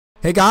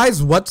Hey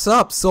guys, what's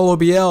up? Solo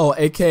BL,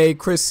 aka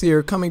Chris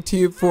here, coming to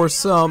you for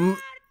some...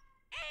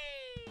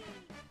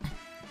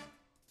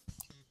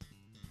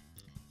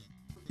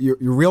 You're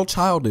real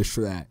childish for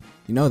that.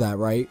 You know that,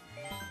 right?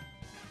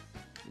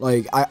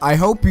 Like, I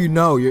hope you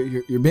know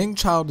you're being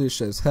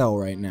childish as hell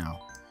right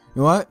now.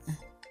 You know what?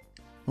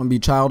 Wanna be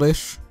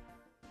childish?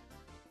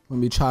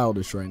 Wanna be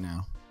childish right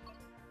now.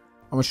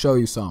 I'm gonna show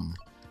you something.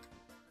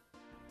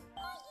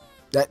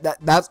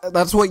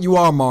 That's what you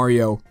are,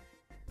 Mario.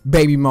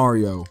 Baby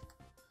Mario.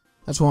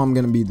 That's what I'm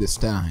gonna be this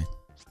time.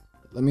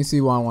 Let me see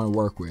what I want to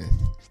work with.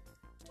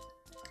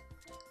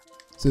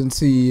 Since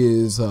he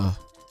is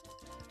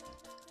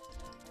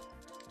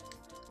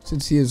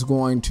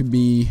going to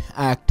be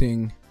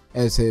acting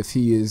as if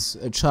he is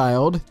a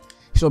child,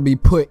 he shall be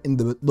put in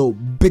the little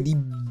bitty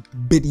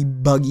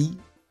buggy.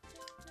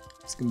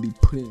 It's gonna be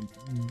put in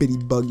bitty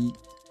buggy,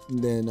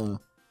 and then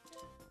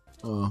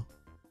oh,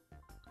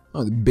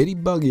 the bitty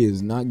buggy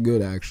is not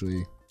good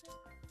actually.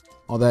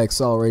 All that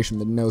acceleration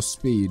but no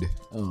speed.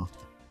 Oh.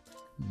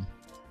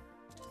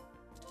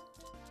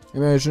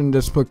 Maybe I shouldn't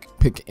just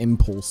pick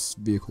impulse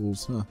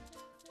vehicles, huh?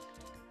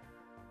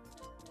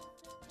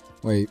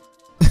 Wait.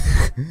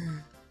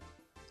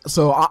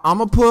 So I'm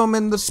gonna put him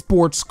in the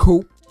sports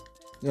coupe.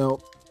 You know,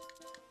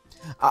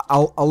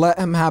 I'll let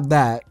him have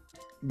that,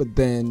 but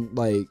then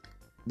like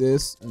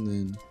this, and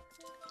then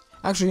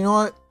actually, you know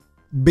what?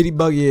 Bitty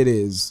buggy it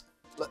is.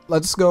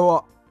 Let's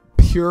go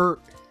pure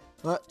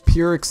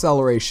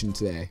acceleration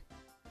today.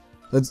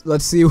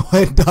 Let's see what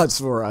it does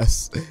for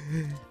us.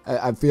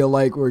 I feel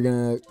like we're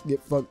gonna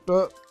get fucked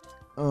up.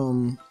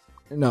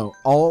 No,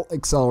 all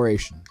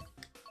acceleration.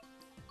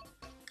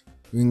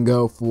 We can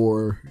go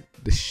for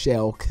the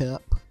Shell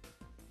Cup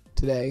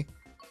today.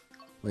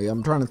 Wait,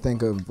 I'm trying to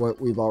think of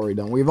what we've already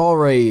done. We've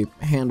already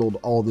handled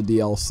all the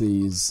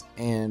DLCs,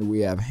 and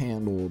we have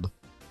handled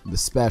the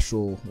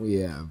special. We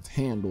have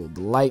handled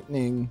the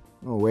lightning.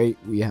 Oh wait,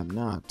 we have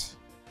not.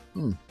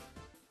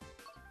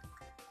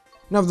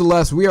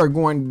 Nevertheless, we are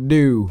going to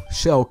do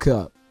Shell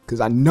Cup, because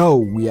I know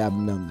we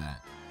haven't done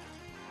that.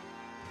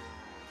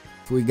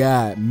 We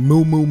got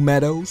Moo Moo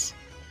Meadows.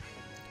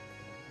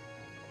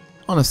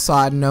 On a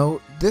side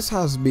note, this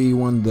has to be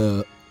one of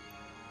the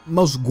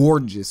most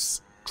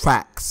gorgeous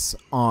tracks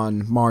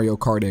on Mario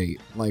Kart 8.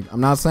 Like,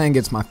 I'm not saying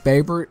it's my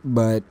favorite,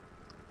 but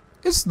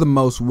it's the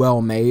most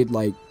well made.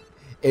 Like,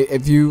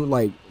 if you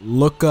like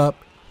look up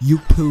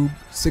YouTube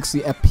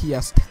 60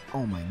 FPS,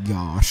 oh my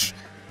gosh.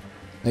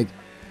 Like,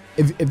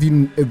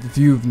 if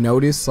you've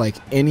noticed, like,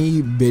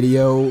 any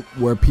video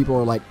where people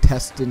are like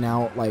testing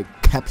out like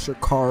capture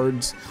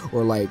cards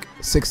or like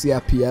 60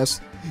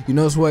 FPS, you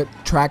notice what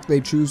track they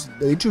choose?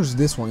 They choose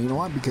this one. You know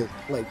why? Because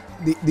like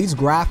these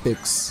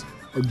graphics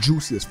are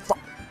juicy as fuck.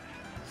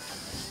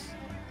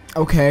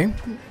 Okay,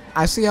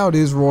 I see how it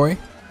is, Roy.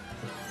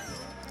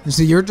 You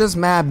see, you're just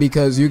mad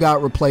because you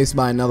got replaced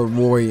by another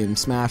Roy in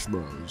Smash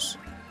Bros.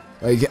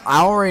 Like, I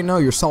already know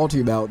you're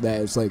salty about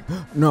that. It's like,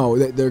 no,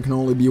 there can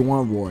only be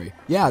one Roy.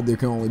 Yeah, there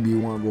can only be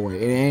one Roy.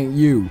 It ain't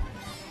you.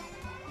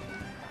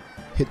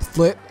 Hit the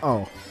flip.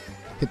 Oh.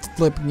 Hit the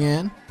flip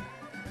again.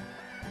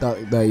 Thought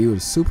you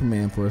was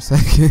Superman for a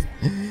second.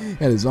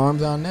 Had his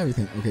arms out and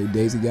everything. Okay,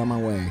 Daisy got my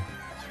way.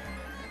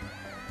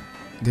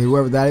 Okay,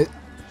 whoever that is.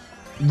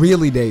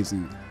 Really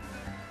Daisy.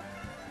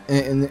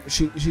 And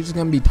she's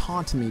gonna be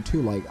taunting me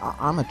too. Like,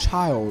 I'm a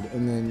child,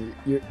 and then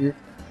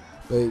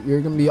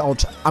you're gonna be all.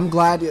 I'm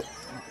glad.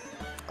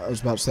 I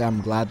was about to say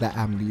I'm glad that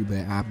happened to you, but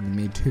it happened to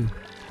me too.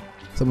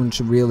 Someone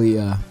should really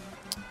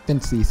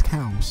fence these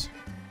cows,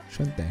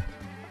 shouldn't they?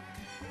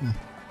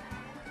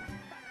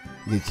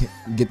 Yeah.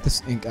 Get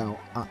this ink out.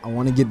 I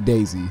want to get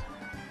Daisy.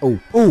 Oh,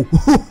 oh.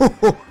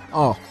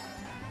 Thought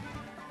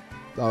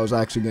I was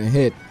actually gonna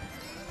hit.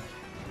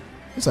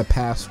 It's a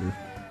passer.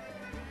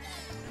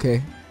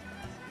 Okay.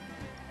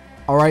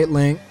 All right,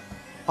 Link.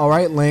 All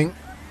right, Link.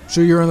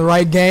 Sure you're in the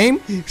right game?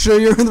 Sure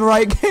you're in the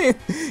right game?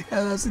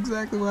 Yeah, that's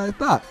exactly what I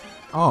thought.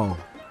 Oh.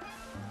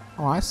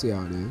 Oh, I see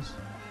how it is.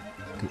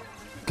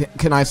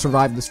 Can I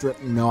survive the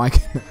strip? No, I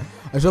can't.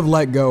 I should have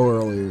let go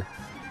earlier.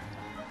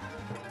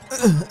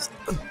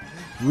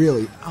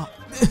 Really? Oh.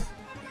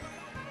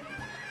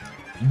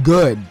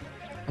 Good.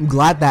 I'm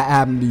glad that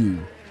happened to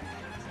you.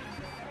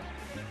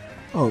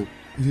 Oh,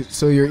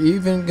 so you're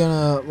even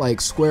gonna,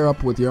 like, square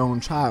up with your own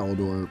child,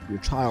 or your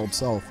child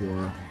self,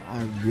 or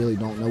I really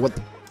don't know what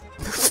the...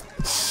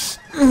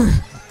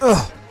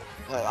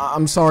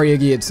 I'm sorry,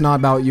 Iggy, it's not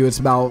about you, it's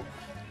about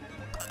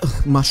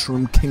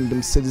Mushroom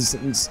Kingdom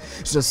citizens.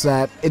 It's just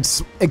that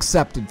it's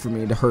accepted for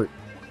me to hurt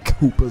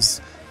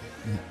Koopas.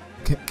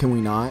 Can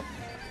we not?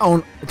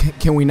 Oh,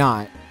 can we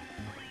not?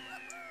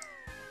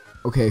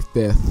 Okay,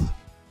 5th.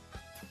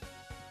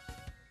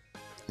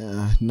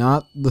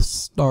 Not the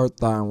start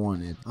that I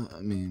wanted. I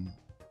mean,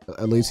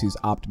 at least he's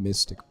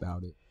optimistic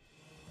about it.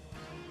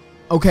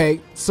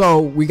 Okay,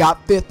 so we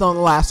got 5th on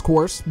the last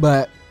course,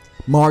 but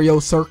Mario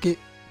Circuit,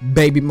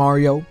 Baby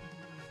Mario,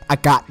 I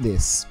got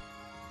this.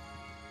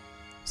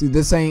 See,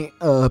 this ain't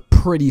a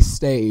pretty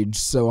stage,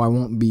 so I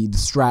won't be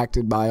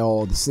distracted by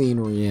all the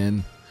scenery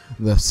and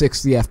the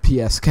 60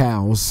 FPS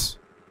cows.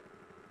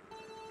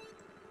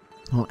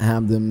 Don't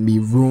have them be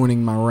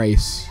ruining my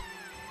race.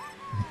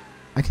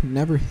 I can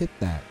never hit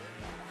that.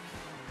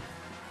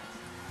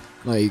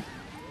 Like,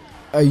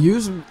 I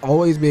used to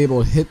always be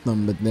able to hit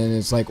them, but then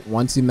it's like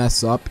once you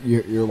mess up,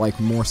 you're like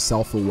more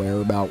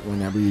self-aware about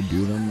whenever you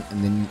do them,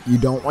 and then you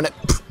don't want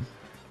to.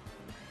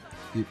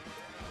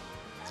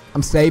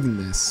 I'm saving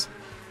this.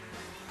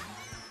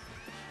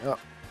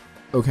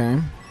 Okay.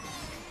 I'm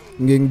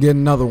gonna get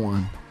another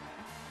one.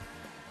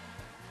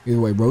 Either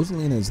way,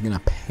 Rosalina is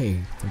gonna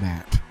pay for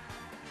that.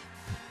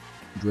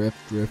 Drift,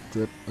 drift,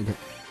 drift. Okay.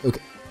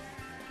 Okay.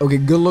 Okay,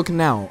 good looking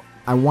now.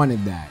 I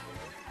wanted that.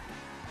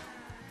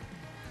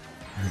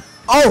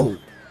 Oh!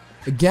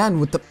 Again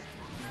with the...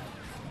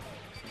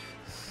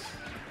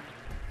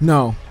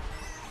 No.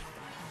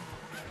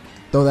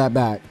 Throw that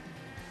back.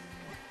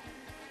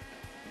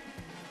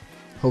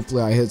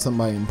 Hopefully I hit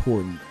somebody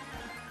important.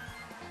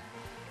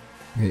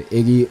 Okay,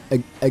 Iggy.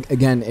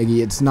 Again,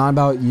 Iggy, it's not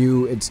about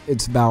you.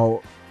 It's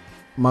about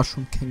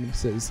Mushroom Kingdom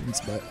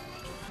citizens, but...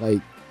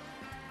 Like...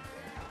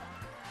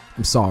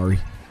 I'm sorry.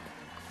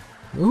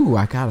 Ooh,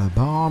 I got a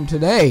bomb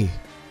today.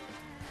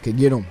 Okay,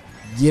 get him.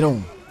 Get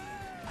him.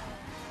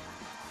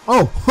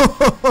 Oh!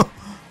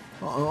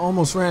 I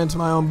almost ran into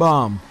my own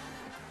bomb.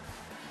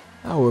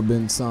 That would have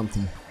been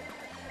something.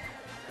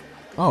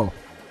 Oh.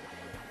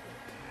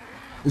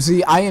 You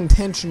see, I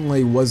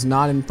intentionally was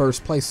not in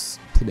first place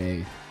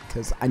today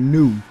because I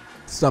knew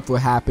stuff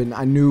would happen.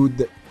 I knew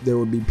that there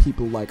would be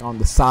people like on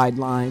the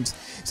sidelines.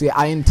 See,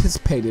 I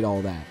anticipated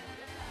all that.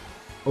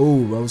 Oh,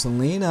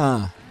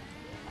 Rosalina.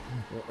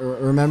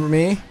 Remember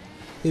me?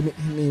 Hit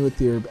me with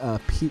your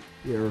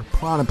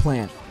piranha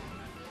plant.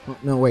 Oh,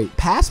 no, wait.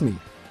 Pass me.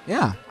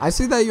 Yeah, I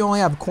see that you only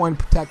have a coin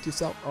to protect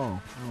yourself. Oh,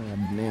 I only have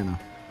a banana.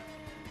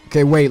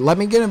 Okay, wait. Let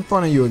me get in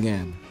front of you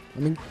again.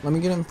 Let me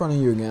get in front of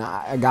you again.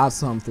 I got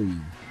some for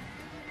you.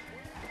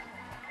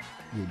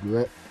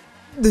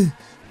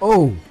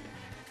 Oh,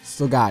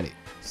 still got it.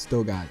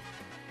 Still got it.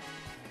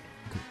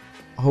 Okay.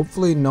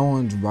 Hopefully no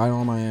one's right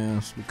on my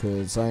ass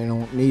because I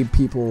don't need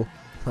people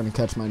trying to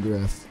catch my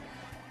drift.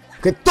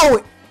 Okay, throw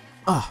it.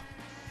 Ah.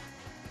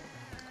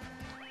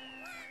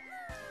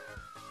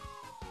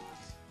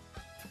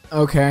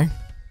 Okay.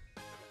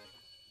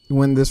 You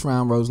win this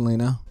round,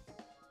 Rosalina.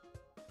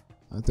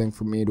 I think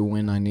for me to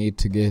win, I need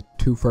to get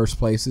 2 first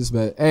places.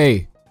 But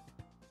hey,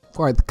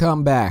 quite the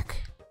comeback.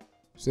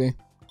 See,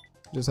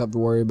 just have to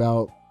worry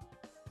about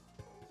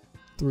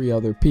 3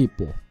 other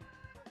people.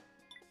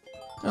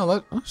 Now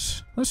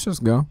let's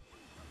just go. All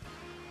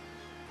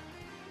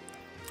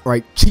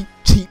right, cheap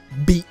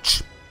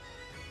beach.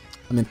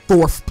 I'm in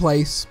 4th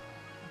place.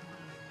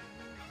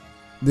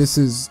 This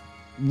is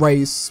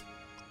race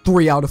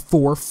 3 out of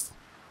 4th.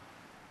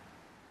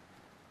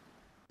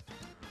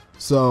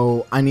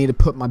 So I need to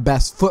put my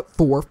best foot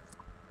forth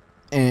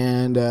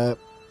and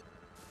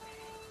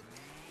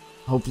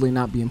hopefully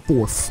not be in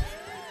 4th.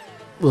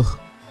 Ugh.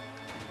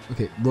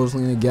 Okay,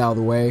 Rosalina, get out of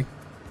the way.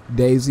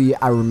 Daisy,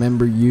 I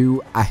remember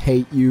you. I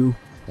hate you.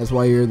 That's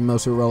why you're the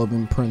most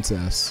irrelevant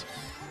princess.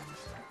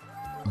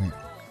 Okay.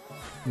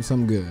 Do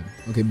something good.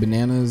 Okay,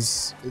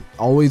 bananas.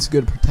 Always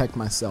good to protect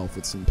myself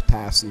with some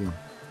potassium.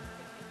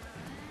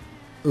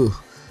 Ugh.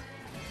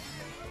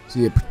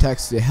 See, it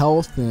protects your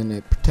health and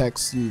it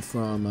protects you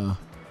from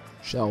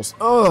shells.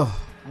 Ugh.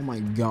 Oh my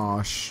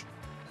gosh.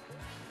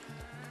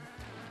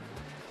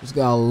 Just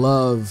gotta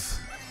love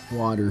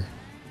water.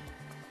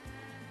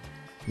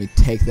 Let me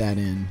take that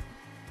in.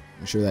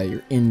 Make sure that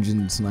your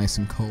engine's nice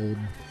and cold.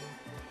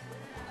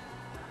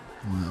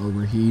 I want to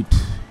overheat.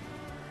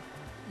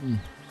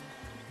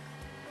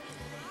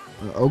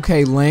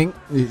 Okay, Link.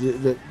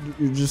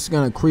 You're just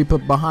gonna creep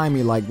up behind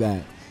me like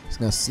that. It's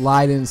gonna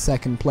slide in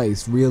 2nd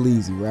place. Real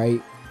easy,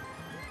 right?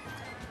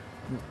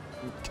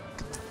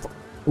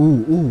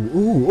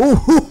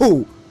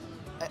 Ooh.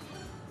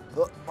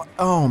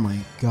 Oh my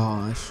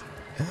gosh.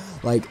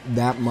 Like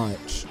that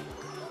much.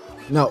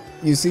 No,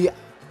 you see,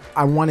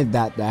 I wanted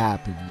that to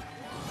happen.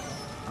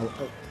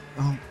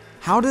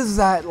 How does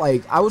that,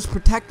 like, I was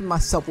protecting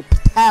myself with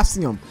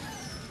potassium.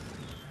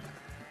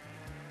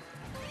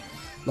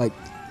 Like,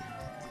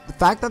 the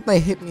fact that they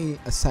hit me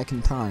a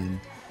 2nd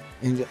time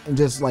and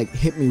just, like,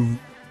 hit me,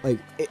 like,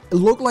 it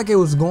looked like it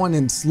was going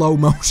in slow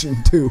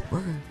motion, too.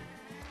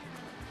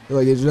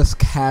 Like, it just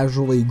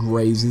casually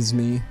grazes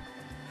me.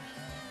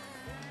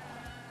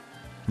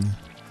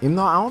 Even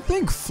though I don't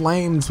think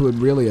flames would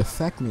really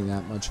affect me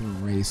that much in a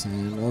race,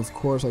 and of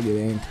course I get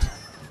inked.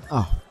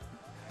 Oh.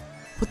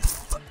 What the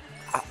fuck?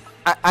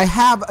 I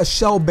have a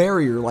shell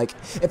barrier. Like,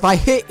 if I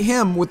hit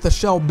him with the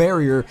shell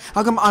barrier,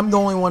 how come I'm the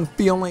only one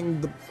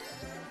feeling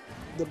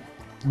the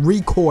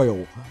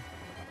recoil?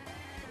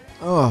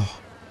 Ugh.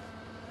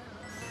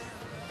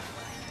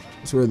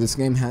 I swear this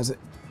game has it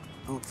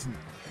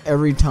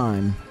every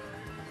time.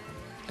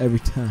 Every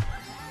time.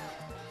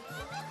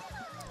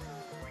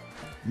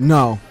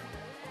 No.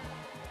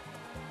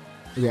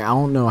 Okay, I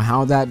don't know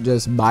how that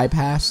just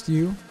bypassed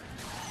you.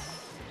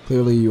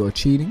 Clearly you are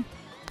cheating.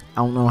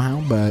 I don't know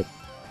how, but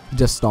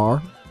just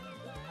star.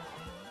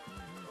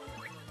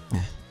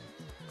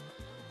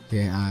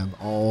 Okay, I have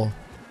all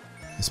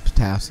this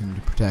potassium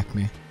to protect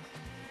me.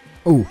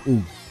 Ooh,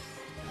 ooh.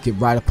 Get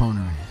right up on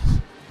her ass.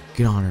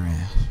 Get on her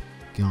ass.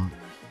 Get on.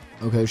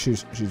 Okay,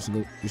 she's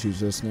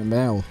just gonna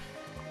bail.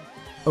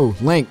 Oh,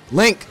 Link,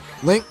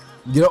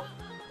 get up.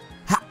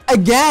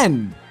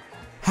 Again!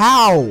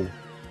 How?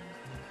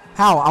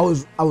 I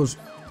was.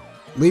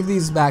 Leave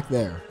these back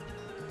there.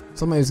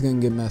 Somebody's gonna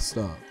get messed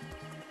up.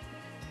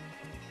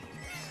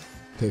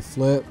 Okay,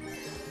 flip.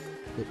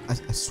 I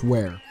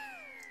swear.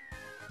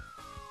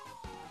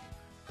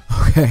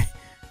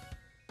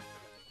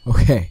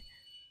 Okay.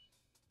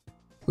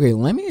 Okay,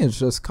 Lemmy is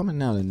just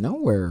coming out of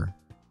nowhere.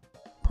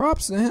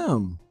 Props to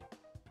him.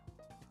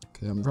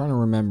 Okay, I'm trying to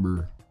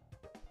remember.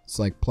 It's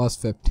like plus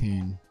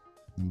 15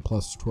 and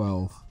plus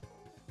 12.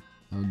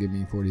 That would give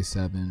me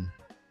 47.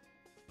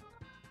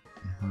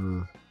 And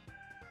her.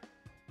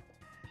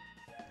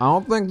 I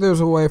don't think there's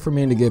a way for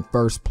me to get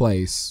first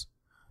place.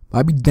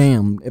 I'd be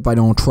damned if I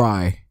don't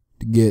try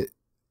to get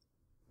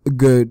a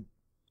good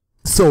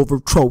silver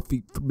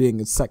trophy for being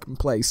in second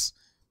place.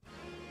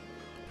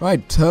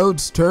 Right,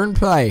 Toad's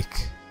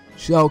Turnpike.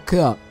 Shell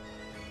Cup.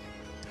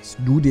 Let's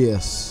do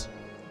this.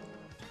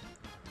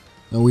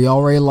 Now, we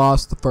already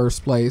lost the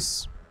first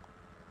place,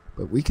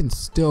 but we can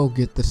still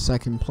get the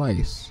second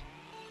place.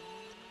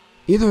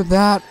 Either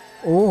that,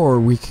 or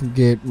we can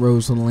get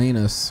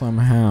Rosalina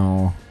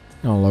somehow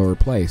in a lower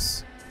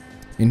place.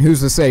 And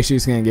who's to say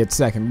she's gonna get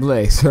second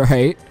place,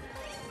 right?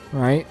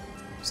 Right?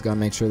 Just gotta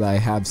make sure that I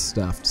have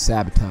stuff to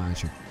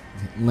sabotage her.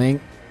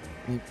 Link.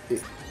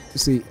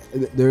 See,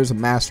 there's a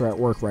master at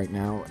work right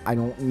now. I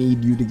don't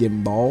need you to get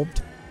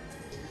involved.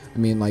 I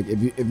mean, like,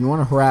 if you want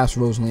to harass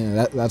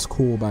Rosalina, that's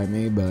cool by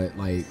me, but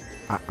like,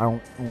 I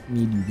don't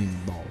need you being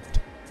involved.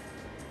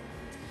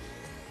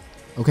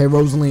 Okay,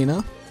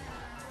 Rosalina.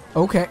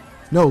 Okay.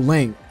 No,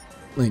 Link.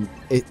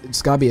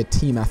 It's gotta be a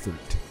team effort.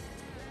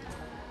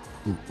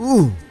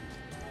 Ooh.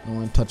 I don't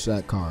want to touch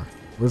that car.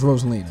 Where's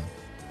Rosalina?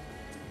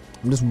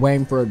 I'm just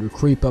waiting for her to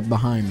creep up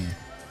behind me.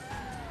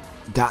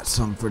 Got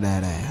some for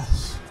that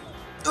ass.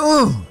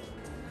 Ugh.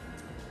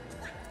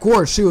 Of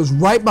course, she was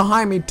right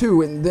behind me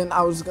too, and then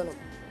I was gonna.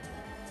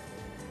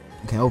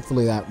 Okay,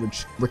 hopefully that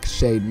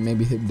ricocheted and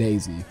maybe hit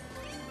Daisy.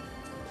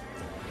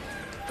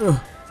 Ugh.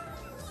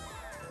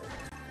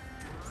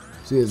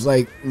 See, it's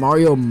like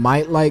Mario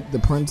might like the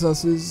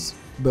princesses,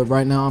 but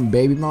right now I'm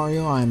Baby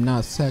Mario. I am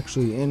not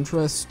sexually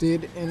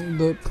interested in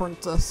the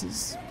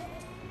princesses.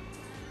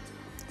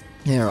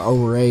 They're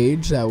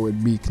overage. That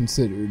would be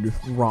considered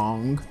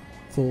wrongful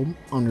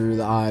under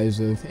the eyes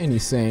of any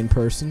sane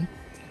person.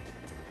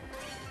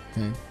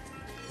 Okay.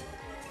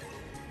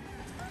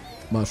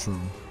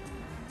 Mushroom.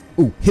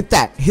 Ooh, hit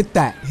that.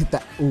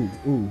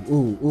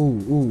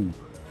 Ooh.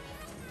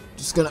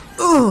 Just gonna,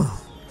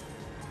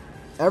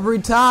 every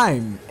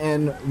time.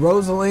 And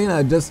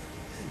Rosalina just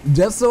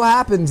so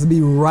happens to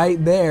be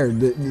right there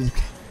to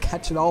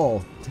catch it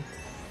all.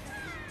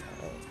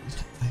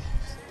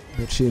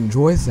 But she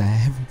enjoys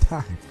that every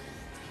time.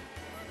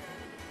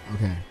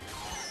 Okay.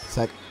 It's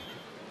like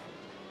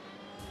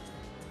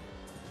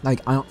I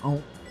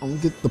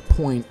don't get the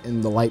point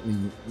in the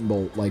lightning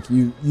bolt. Like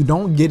you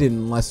don't get it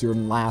unless you're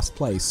in last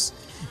place,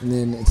 and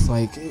then it's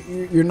like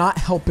you're not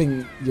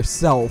helping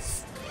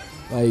yourself.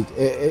 Like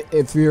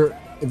if you're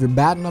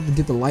bad enough to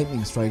get the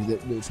lightning strike,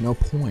 there's no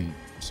point.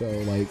 So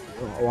like,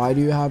 why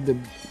do you have to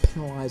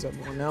penalize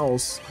everyone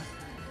else?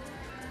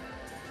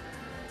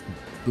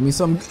 Give me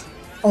some.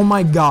 Oh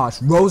my gosh,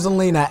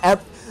 Rosalina!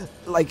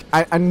 Like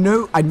I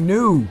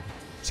knew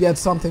she had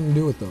something to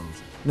do with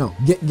those. No,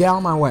 get out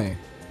of my way.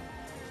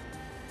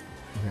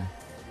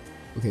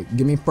 Okay,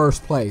 give me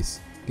first place.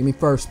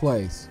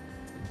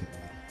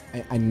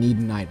 Okay. I need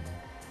an item.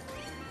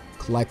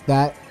 Collect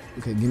that.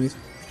 Okay, give me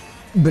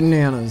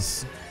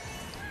bananas.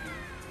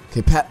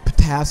 Okay,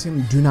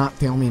 potassium, do not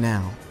fail me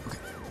now. Okay,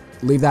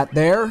 leave that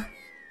there.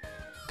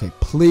 Okay,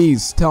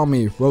 please tell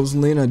me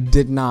Rosalina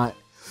did not.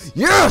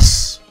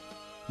 Yes!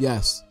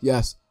 Yes.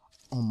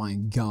 Oh my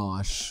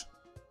gosh.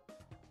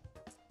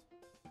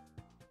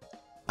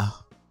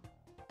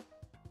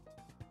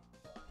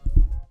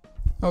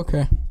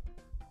 Okay.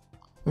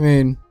 I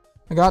mean,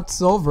 I got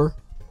silver.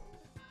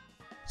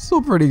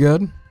 Still pretty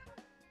good.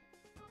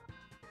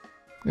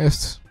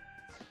 Yes.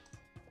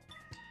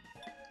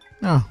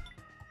 Oh.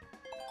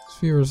 Let's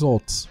see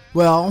results.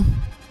 Well,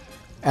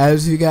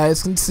 as you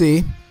guys can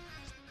see,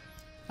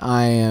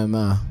 I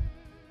am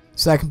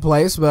second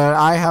place, but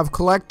I have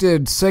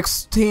collected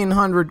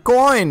 1,600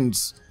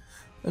 coins.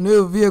 A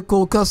new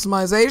vehicle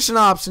customization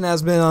option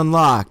has been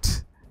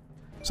unlocked.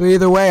 So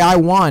either way, I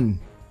won.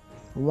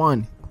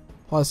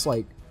 Plus,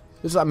 like,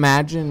 just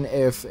imagine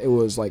if it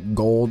was like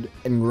gold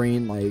and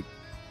green, like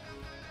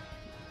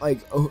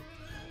who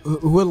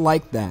would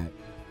like that?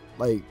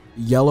 Like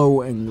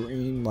yellow and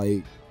green,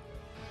 like,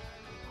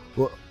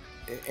 well,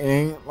 it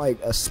ain't like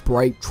a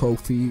Sprite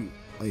trophy.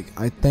 Like,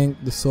 I think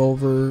the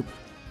silver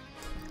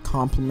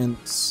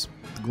complements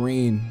the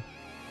green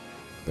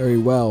very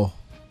well.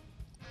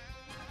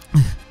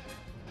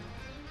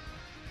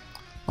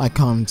 Like,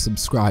 comment,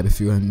 subscribe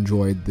if you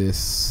enjoyed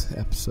this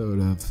episode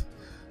of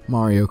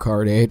Mario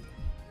Kart 8.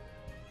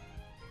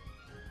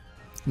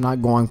 I'm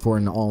not going for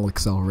an all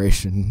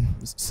acceleration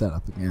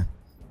setup again.